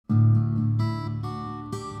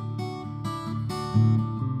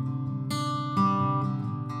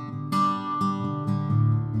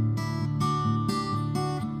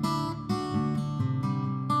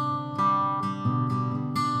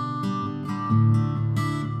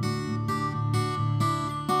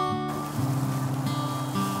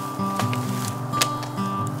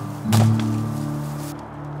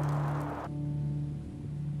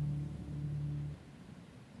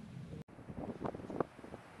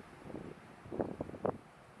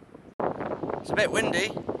a bit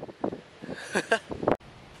windy.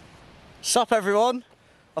 Sup everyone?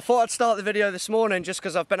 I thought I'd start the video this morning just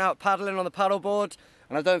because I've been out paddling on the paddleboard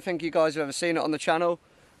and I don't think you guys have ever seen it on the channel.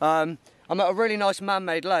 I'm at a really nice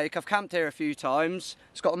man-made lake. I've camped here a few times.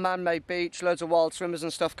 It's got a man-made beach, loads of wild swimmers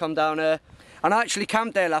and stuff come down here. And I actually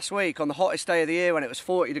camped here last week on the hottest day of the year when it was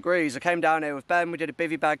 40 degrees. I came down here with Ben, we did a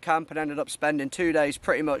bivvy bag camp and ended up spending 2 days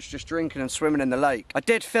pretty much just drinking and swimming in the lake. I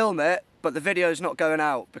did film it, but the video's not going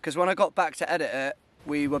out because when I got back to edit it,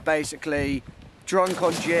 we were basically drunk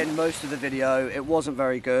on gin most of the video. It wasn't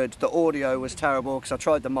very good. The audio was terrible because I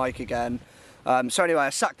tried the mic again. So anyway,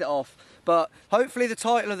 I sacked it off. But hopefully the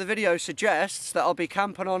title of the video suggests that I'll be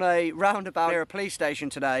camping on a roundabout near a police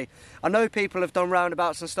station today. I know people have done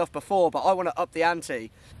roundabouts and stuff before, but I want to up the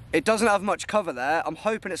ante. It doesn't have much cover there. I'm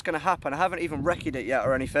hoping it's going to happen. I haven't even recce'd it yet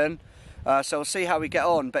or anything. So we'll see how we get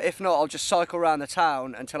on. But if not, I'll just cycle around the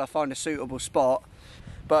town until I find a suitable spot.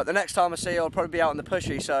 But the next time I see you, I'll probably be out on the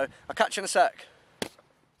pushy. So I'll catch you in a sec.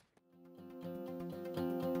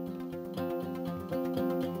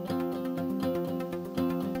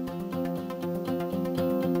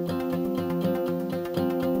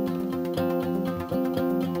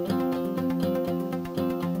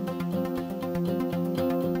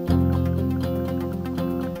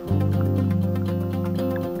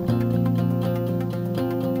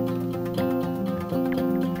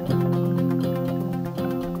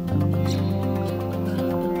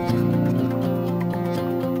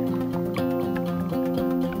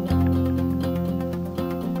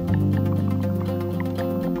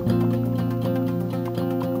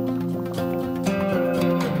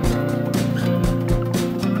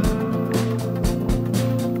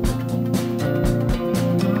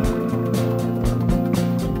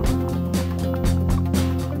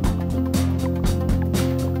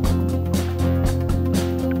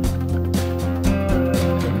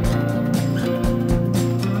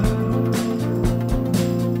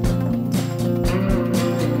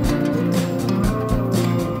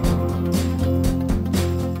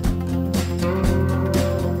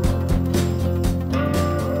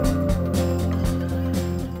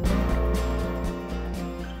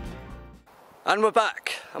 And we're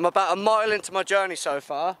back. I'm about a mile into my journey so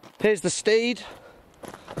far. Here's the steed.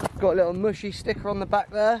 Got a little mushy sticker on the back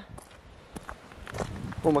there.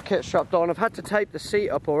 All my kit strapped on. I've had to tape the seat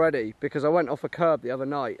up already because I went off a curb the other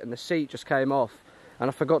night and the seat just came off and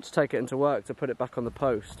I forgot to take it into work to put it back on the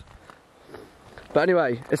post. But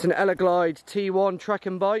anyway, it's an Eleglide T1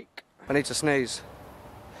 trekking bike. I need to sneeze.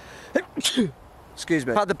 Excuse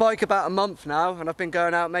me. I've had the bike about a month now and I've been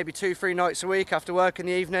going out maybe 2-3 nights a week after work in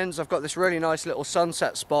the evenings. I've got this really nice little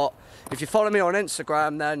sunset spot. If you follow me on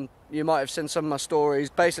Instagram then you might have seen some of my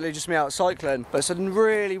stories. Basically just me out cycling. But it's a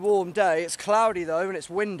really warm day. It's cloudy though and it's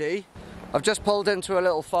windy. I've just pulled into a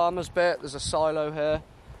little farmer's bit. There's a silo here.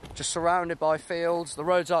 Just surrounded by fields. The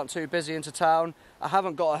roads aren't too busy into town. I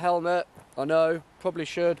haven't got a helmet. I know, probably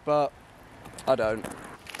should, but I don't.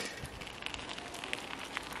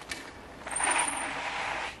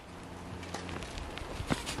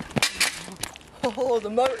 Oh, the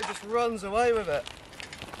motor just runs away with it.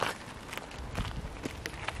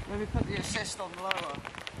 Let me put the assist on lower.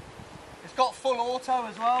 It's got full auto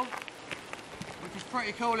as well, which is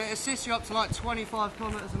pretty cool. It assists you up to like 25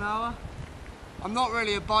 kilometers an hour. I'm not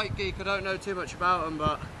really a bike geek, I don't know too much about them,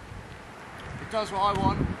 but it does what I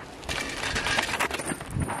want.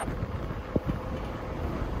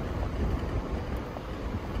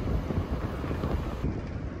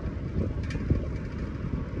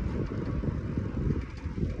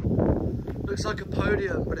 Looks like a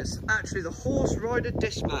podium, but it's actually the horse rider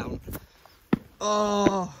dismount.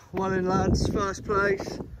 Oh, well in lads, first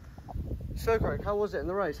place. So Craig, how was it in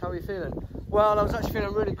the race? How are you feeling? Well, I was actually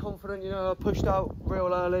feeling really confident, you know, I pushed out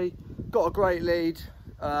real early, got a great lead.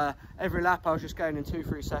 Every lap I was just gaining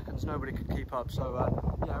 2-3 seconds, nobody could keep up,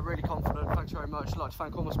 so yeah, really confident. Thanks very much. I'd like to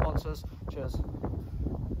thank all my sponsors. Cheers.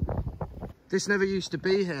 This never used to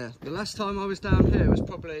be here. The last time I was down here was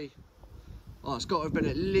probably, oh, it's got to have been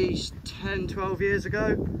at least 10-12 years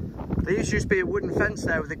ago. There used to be a wooden fence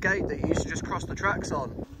there with a gate that you used to just cross the tracks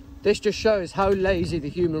on. This just shows how lazy the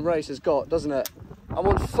human race has got, doesn't it? I'm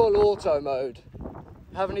on full auto mode.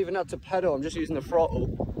 I haven't even had to pedal, I'm just using the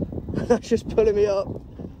throttle. That's just pulling me up.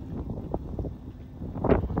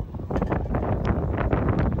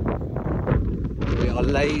 We are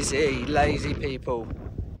lazy, lazy people.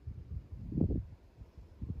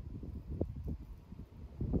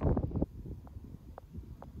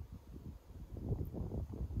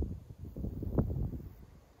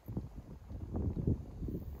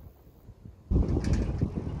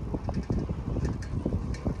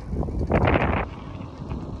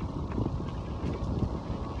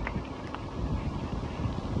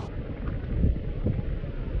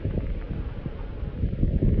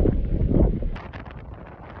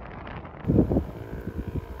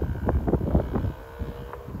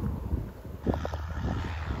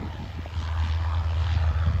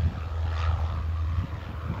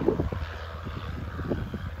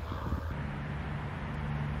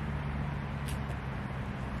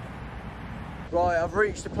 I've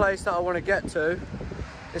reached the place that I want to get to.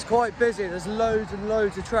 It's quite busy, there's loads and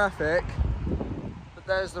loads of traffic, but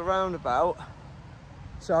there's the roundabout.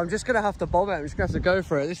 So I'm just gonna have to bomb it, I'm just gonna have to go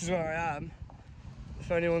for it. This is where I am, if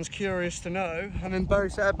anyone's curious to know. I'm in Bury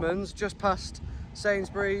St Edmunds, just past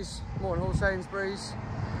Sainsbury's, Morton Hall Sainsbury's.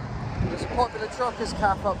 There's a popular truckers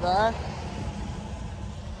cap up there,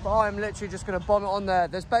 but I'm literally just gonna bomb it on there.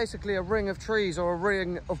 There's basically a ring of trees or a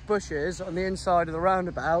ring of bushes on the inside of the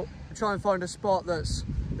roundabout. I try and find a spot that's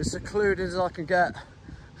as secluded as I can get.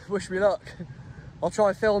 Wish me luck. I'll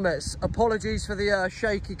try film it. Apologies for the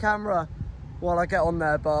shaky camera while I get on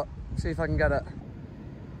there, but see if I can get it.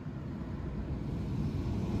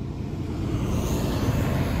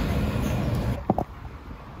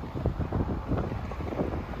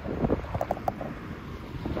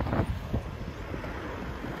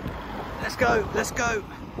 Let's go, let's go.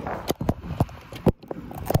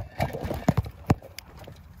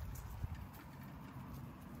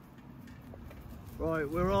 Right,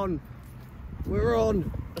 we're on. We're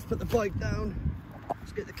on. Let's put the bike down.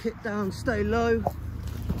 Let's get the kit down, stay low.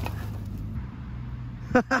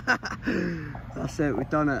 That's it, we've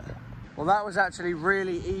done it. Well, that was actually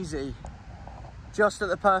really easy. Just at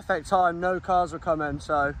the perfect time, no cars were coming,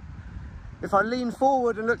 so if I lean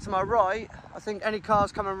forward and look to my right, I think any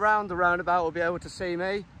cars coming round the roundabout will be able to see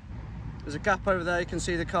me. There's a gap over there, you can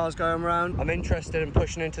see the cars going round. I'm interested in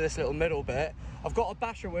pushing into this little middle bit. I've got a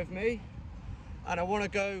basher with me, and I want to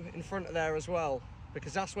go in front of there as well,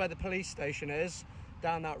 because that's where the police station is,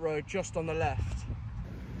 down that road just on the left.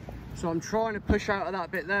 So I'm trying to push out of that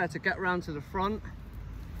bit there to get round to the front.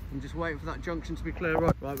 I'm just waiting for that junction to be clear.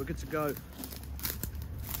 Right, we're good to go.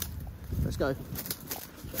 Let's go.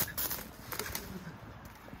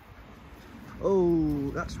 Oh,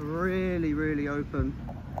 that's really, really open.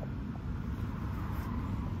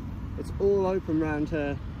 It's all open round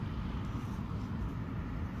here.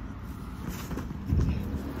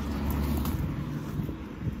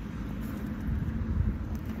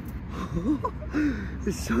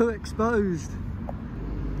 It's so exposed.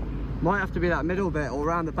 Might have to be that middle bit or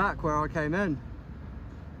round the back where I came in.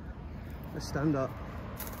 Let's stand up.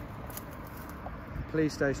 The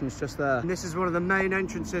police station's just there. And this is one of the main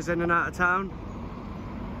entrances in and out of town.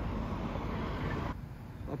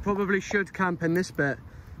 I probably should camp in this bit,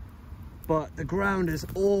 but the ground is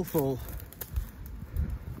awful.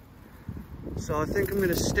 So I think I'm going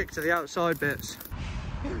to stick to the outside bits.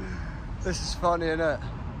 This is funny, isn't it?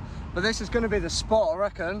 But this is going to be the spot, I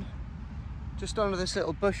reckon. Just under this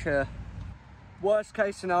little bush here. Worst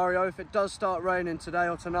case scenario, if it does start raining today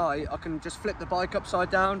or tonight, I can just flip the bike upside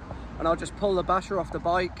down and I'll just pull the basher off the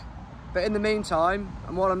bike. But in the meantime,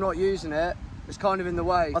 and while I'm not using it, it's kind of in the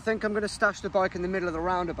way. I think I'm going to stash the bike in the middle of the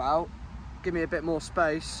roundabout, give me a bit more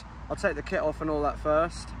space. I'll take the kit off and all that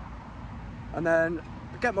first. And then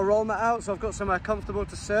get my roll mat out so I've got somewhere comfortable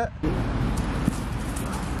to sit.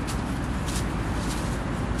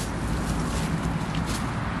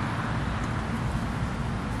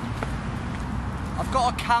 I've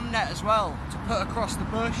got a cam net as well to put across the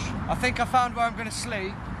bush. I think I found where I'm going to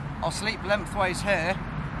sleep. I'll sleep lengthways here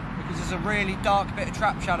because there's a really dark bit of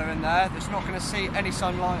trap shadow in there that's not going to see any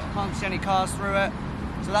sunlight. I can't see any cars through it.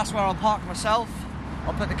 So that's where I'll park myself.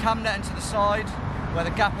 I'll put the cam net into the side where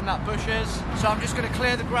the gap in that bush is. So I'm just going to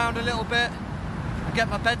clear the ground a little bit and get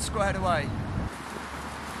my bed squared away.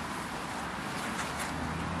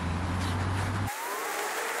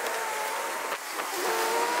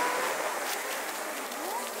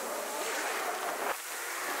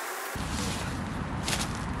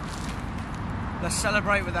 Let's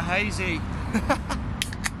celebrate with a hazy.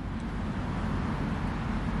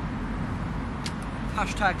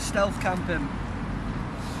 Hashtag stealth camping.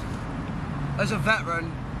 As a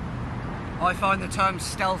veteran, I find the term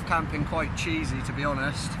stealth camping quite cheesy, to be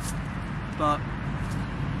honest. But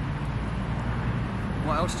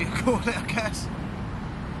what else do you call it, I guess?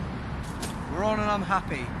 We're on and I'm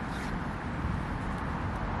happy.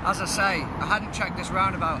 As I say, I hadn't checked this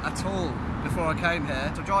roundabout at all before I came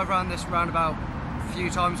here. So I drive around this roundabout a few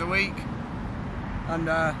times a week, and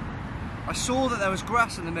I saw that there was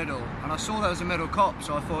grass in the middle, and I saw there was a middle cop,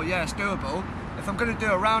 so I thought, yeah, it's doable. If I'm going to do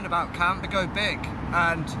a roundabout camp, I go big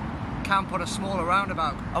and camp on a smaller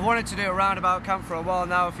roundabout. I've wanted to do a roundabout camp for a while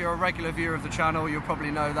now. If you're a regular viewer of the channel, you'll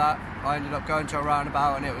probably know that. I ended up going to a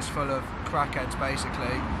roundabout and it was full of crackheads,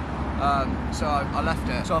 basically. So I left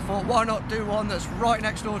it. So I thought, why not do one that's right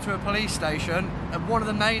next door to a police station and one of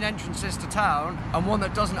the main entrances to town, and one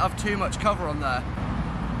that doesn't have too much cover on there.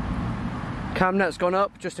 Cam net's gone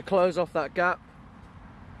up just to close off that gap.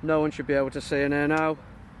 No one should be able to see in here now.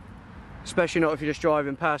 especially not if you're just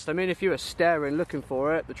driving past. I mean, if you were staring looking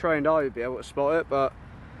for it, the trained eye would be able to spot it, but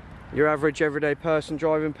your average everyday person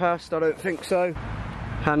driving past, I don't think so.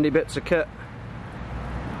 Handy bits of kit.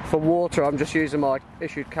 For water, I'm just using my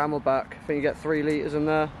issued Camelback. I think you get 3 litres in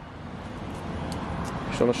there.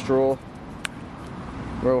 Just on a straw.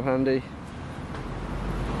 Real handy.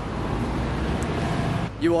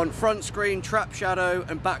 You want front screen, trap shadow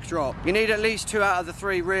and backdrop. You need at least 2 out of the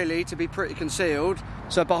 3 really to be pretty concealed.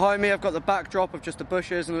 So behind me I've got the backdrop of just the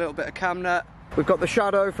bushes and a little bit of cam net. We've got the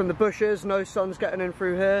shadow from the bushes, no sun's getting in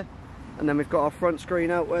through here. And then we've got our front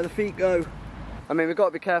screen out where the feet go. I mean, we've got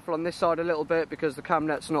to be careful on this side a little bit because the cam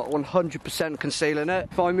net's not 100% concealing it.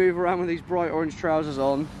 If I move around with these bright orange trousers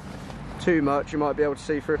on too much, you might be able to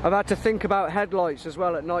see through. I've had to think about headlights as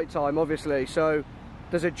well at night time, obviously. So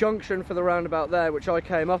there's a junction for the roundabout there, which I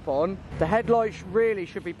came up on. The headlights really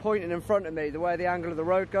should be pointing in front of me, the way the angle of the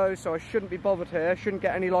road goes, so I shouldn't be bothered here. Shouldn't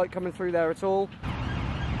get any light coming through there at all.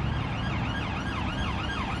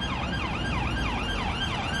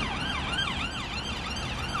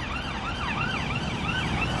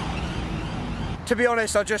 To be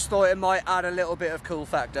honest, I just thought it might add a little bit of cool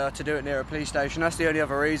factor to do it near a police station. That's the only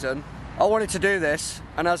other reason. I wanted to do this,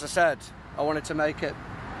 and as I said, I wanted to make it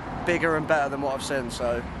bigger and better than what I've seen,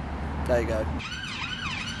 so there you go.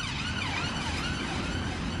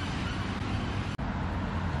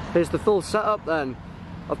 Here's the full setup then.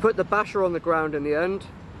 I've put the basher on the ground in the end,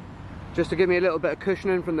 just to give me a little bit of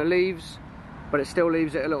cushioning from the leaves, but it still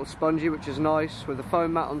leaves it a little spongy, which is nice, with the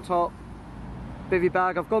foam mat on top. Bivvy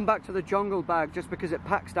bag, I've gone back to the jungle bag just because it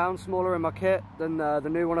packs down smaller in my kit than the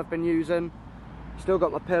new one I've been using. Still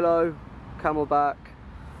got my pillow, Camelback,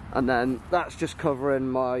 and then that's just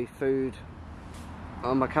covering my food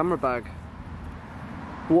on my camera bag.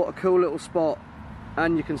 What a cool little spot,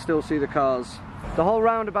 and you can still see the cars. The whole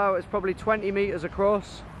roundabout is probably 20 metres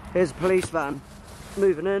across. Here's a police van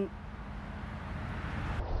moving in.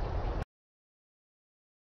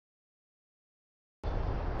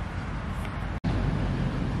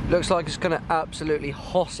 Looks like it's going to absolutely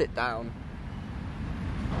hoss it down.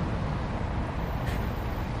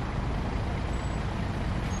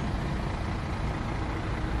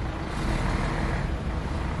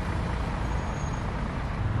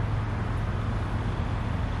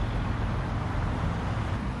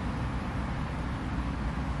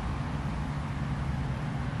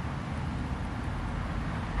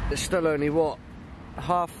 It's still only, what,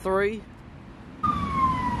 3:30?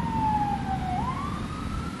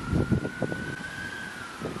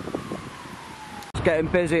 It's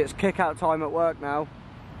getting busy, it's kick-out time at work now.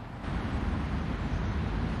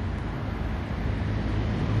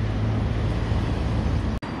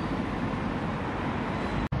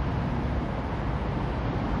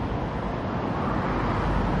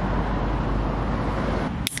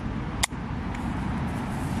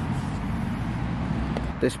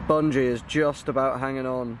 This bungee is just about hanging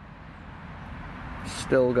on.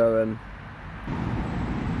 Still going.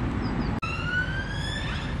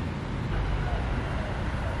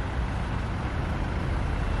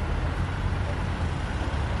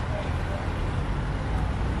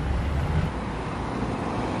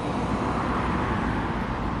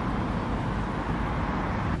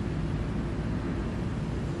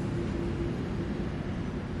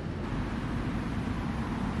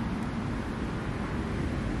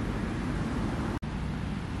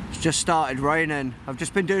 Just started raining. I've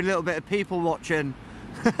just been doing a little bit of people watching.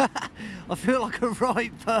 I feel like a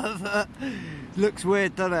right pervert. Looks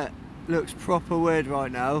weird, doesn't it? Looks proper weird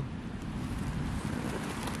right now.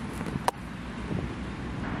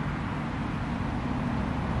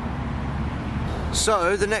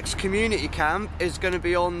 So the next community camp is going to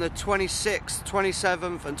be on the 26th,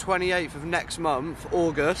 27th and 28th of next month,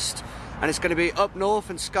 August. And it's going to be up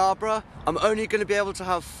north in Scarborough. I'm only going to be able to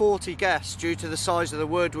have 40 guests due to the size of the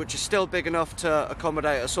wood, which is still big enough to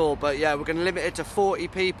accommodate us all. But yeah, we're going to limit it to 40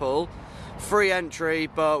 people, free entry,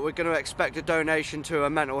 but we're going to expect a donation to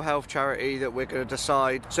a mental health charity that we're going to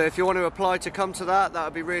decide. So if you want to apply to come to that, that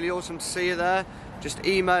would be really awesome to see you there. Just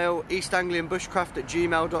email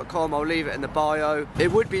EastAnglianBushcraft@gmail.com. I'll leave it in the bio.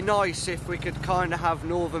 It would be nice if we could kind of have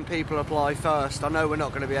northern people apply first. I know we're not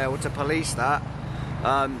going to be able to police that.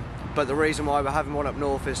 But the reason why we're having one up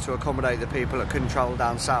north is to accommodate the people that couldn't travel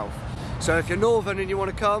down south. So if you're northern and you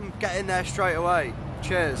want to come, get in there straight away.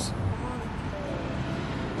 Cheers.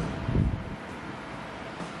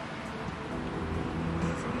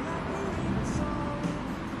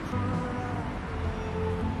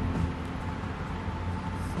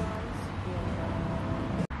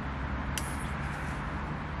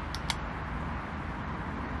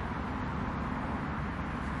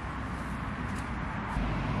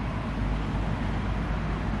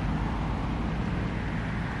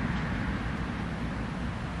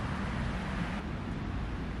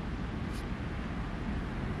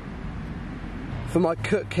 For my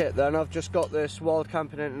cook kit then, I've just got this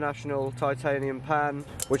Wildcamping International titanium pan,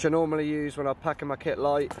 which I normally use when I'm packing my kit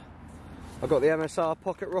light. I've got the MSR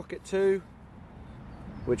Pocket Rocket 2,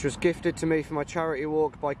 which was gifted to me for my charity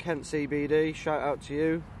walk by Kent CBD, shout out to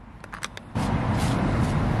you.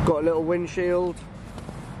 Got a little windshield,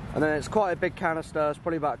 and then it's quite a big canister, it's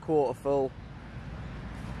probably about a quarter full,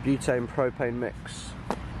 butane propane mix.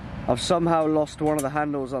 I've somehow lost one of the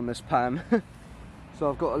handles on this pan, so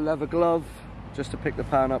I've got a leather glove just to pick the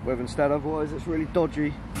pan up with instead, otherwise it's really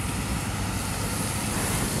dodgy.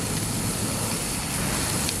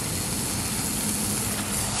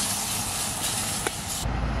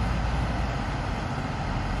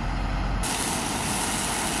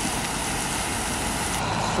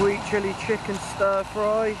 Sweet chili chicken stir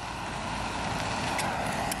fry.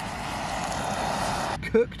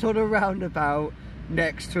 Cooked on a roundabout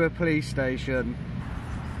next to a police station.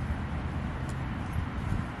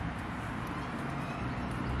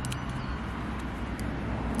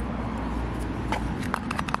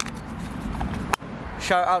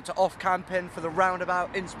 Shout out to Off Camping for the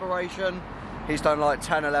roundabout inspiration. He's done like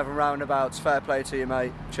 10, 11 roundabouts. Fair play to you,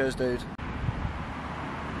 mate. Cheers, dude.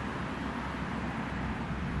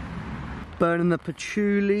 Burning the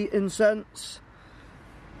patchouli incense.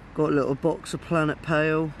 Got a little box of Planet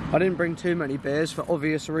Pale. I didn't bring too many beers for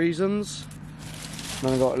obvious reasons.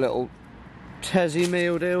 Then I got a little Tessie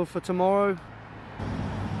meal deal for tomorrow.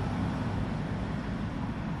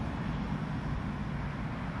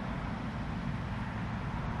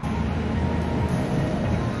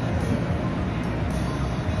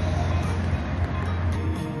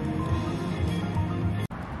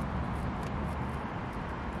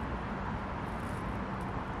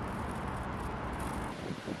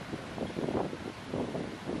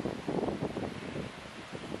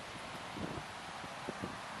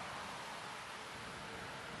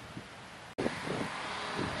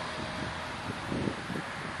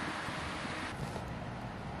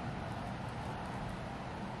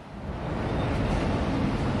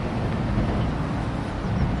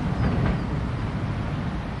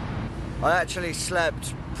 I actually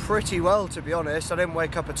slept pretty well, to be honest. I didn't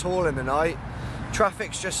wake up at all in the night.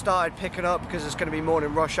 Traffic's just started picking up because it's going to be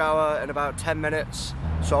morning rush hour in about 10 minutes.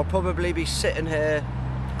 So I'll probably be sitting here,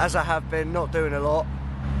 as I have been, not doing a lot.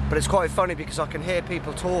 But it's quite funny because I can hear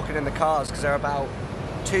people talking in the cars because they're about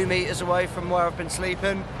 2 meters away from where I've been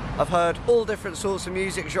sleeping. I've heard all different sorts of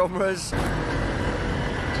music genres.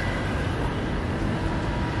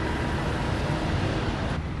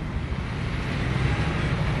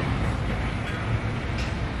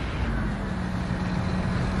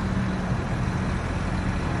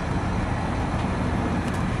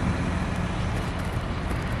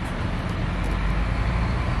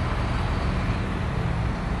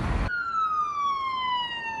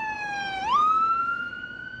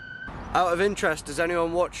 Out of interest, has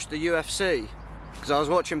anyone watched the UFC? Because I was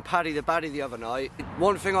watching Paddy the Baddy the other night.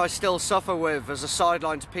 One thing I still suffer with as a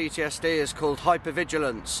sideline to PTSD is called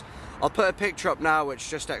hypervigilance. I'll put a picture up now which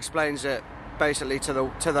just explains it basically to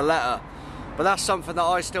the letter. But that's something that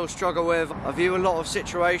I still struggle with. I view a lot of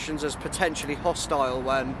situations as potentially hostile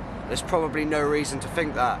when there's probably no reason to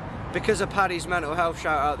think that. Because of Paddy's mental health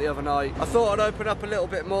shout out the other night, I thought I'd open up a little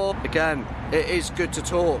bit more. Again, it is good to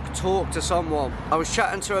talk to someone. I was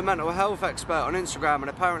chatting to a mental health expert on Instagram, and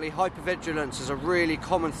apparently hypervigilance is a really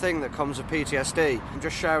common thing that comes with PTSD. I'm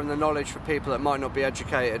just sharing the knowledge for people that might not be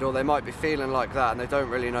educated, or they might be feeling like that and they don't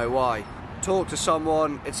really know why. Talk to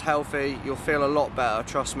someone, it's healthy, you'll feel a lot better,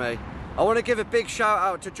 trust me. I want to give a big shout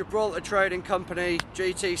out to Gibraltar Trading Company,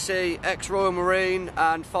 GTC, ex-Royal Marine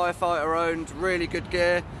and firefighter owned, really good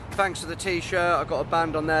gear. Thanks for the t-shirt, I've got a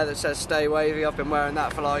band on there that says stay wavy. I've been wearing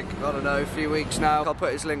that for like, I don't know, a few weeks now. I'll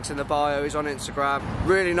put his links in the bio, he's on Instagram.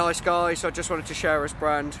 Really nice guy, so I just wanted to share his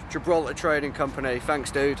brand, Gibraltar Trading Company.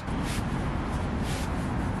 Thanks, dude.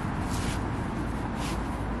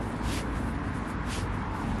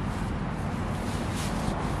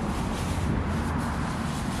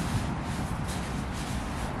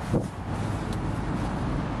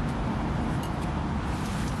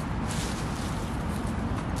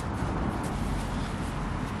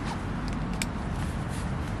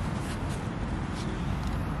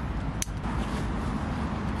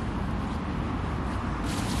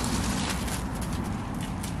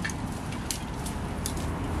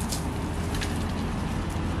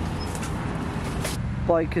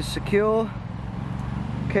 Bike is secure,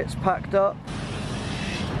 kit's packed up.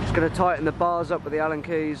 Just going to tighten the bars up with the Allen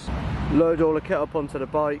keys, load all the kit up onto the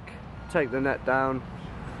bike, take the net down,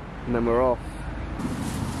 and then we're off.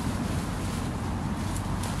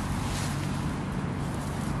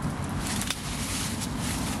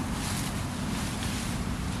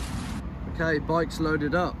 Okay, bike's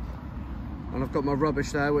loaded up. And I've got my rubbish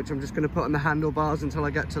there, which I'm just going to put on the handlebars until I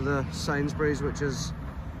get to the Sainsbury's, which is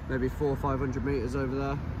maybe 400 or 500 metres over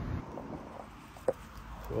there.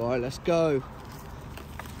 Right, let's go.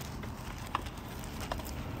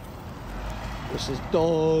 This is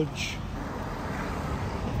Dodge.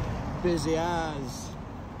 Busy as.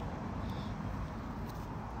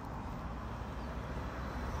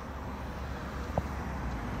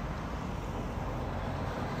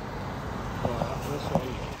 Right, this one.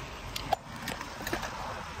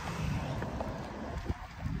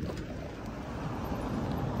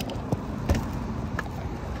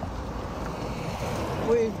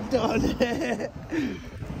 We've done it!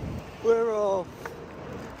 We're off!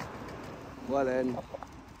 Well in.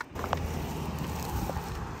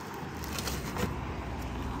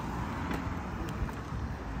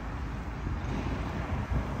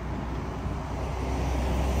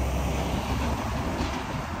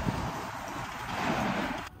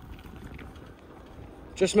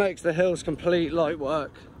 Just makes the hills complete light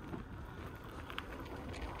work.